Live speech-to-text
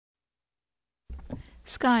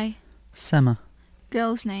Sky. سما.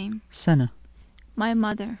 Girl's name. سنة. My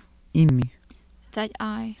mother. إمي. That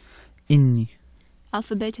I. إني.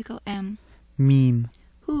 Alphabetical M. ميم.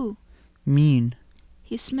 Who? مين.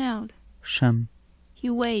 He smelled. شم. He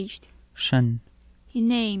waged. شن. He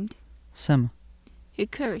named. سما. He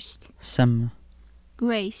cursed. سما.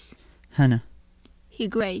 Grace. هنا. He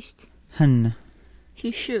graced. هنة.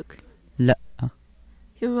 He shook. لأ.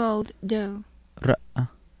 He rolled dough. رأى.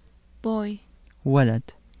 Boy.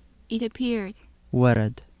 ولد. It appeared.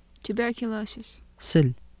 ورد. Tuberculosis.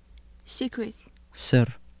 سل. Secret.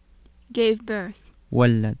 سر. Gave birth.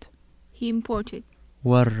 ولد. He imported.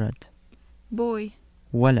 ورد. Boy.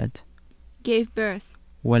 ولد. Gave birth.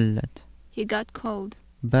 ولد. He got cold.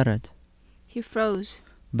 برد. He froze.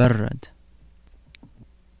 برد.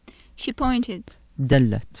 She pointed.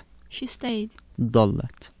 دلت. She stayed.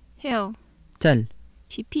 ضلت. Hill. تل.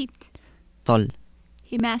 She peeped. طل.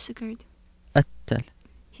 He massacred. أتل.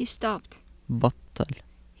 He stopped. بطل.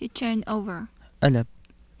 He turned over. قلب.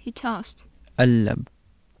 He tossed. قلب.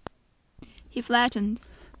 He flattened.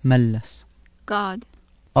 ملس. God.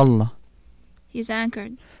 الله. He's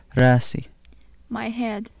anchored. راسي. My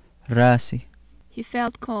head. راسي. He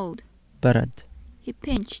felt cold. برد. He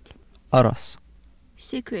pinched. قرص.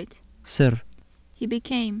 Secret. سر. He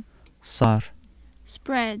became. صار.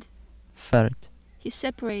 Spread. فرد. He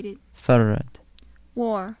separated. فرد.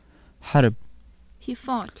 War. حرب. He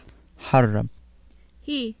fought. حرب.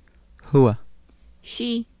 He. هو.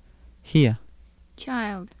 She. هي.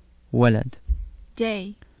 Child. ولد.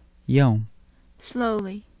 Day. يوم.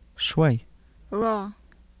 Slowly. شوي. Raw.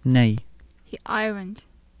 ني. He ironed.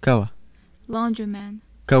 كوى. Laundryman.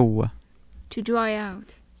 كوى. To dry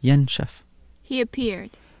out. ينشف. He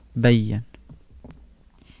appeared. بين.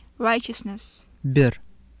 Righteousness. بر.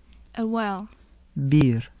 A well.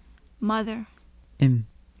 بير. Mother. ام.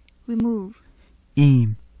 Remove.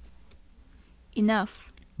 إيم.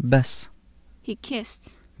 Enough. بس. He kissed.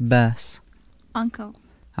 باس. Uncle.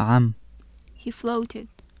 عم. He floated.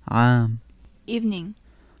 عام. Evening.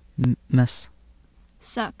 مس.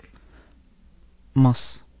 Suck.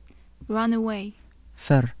 مص. Run away.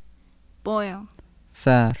 فر. Boil.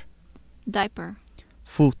 فار. Diaper.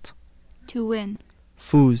 فوت. To win.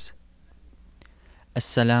 فوز.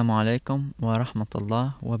 السلام عليكم ورحمة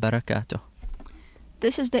الله وبركاته.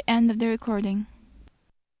 This is the end of the recording.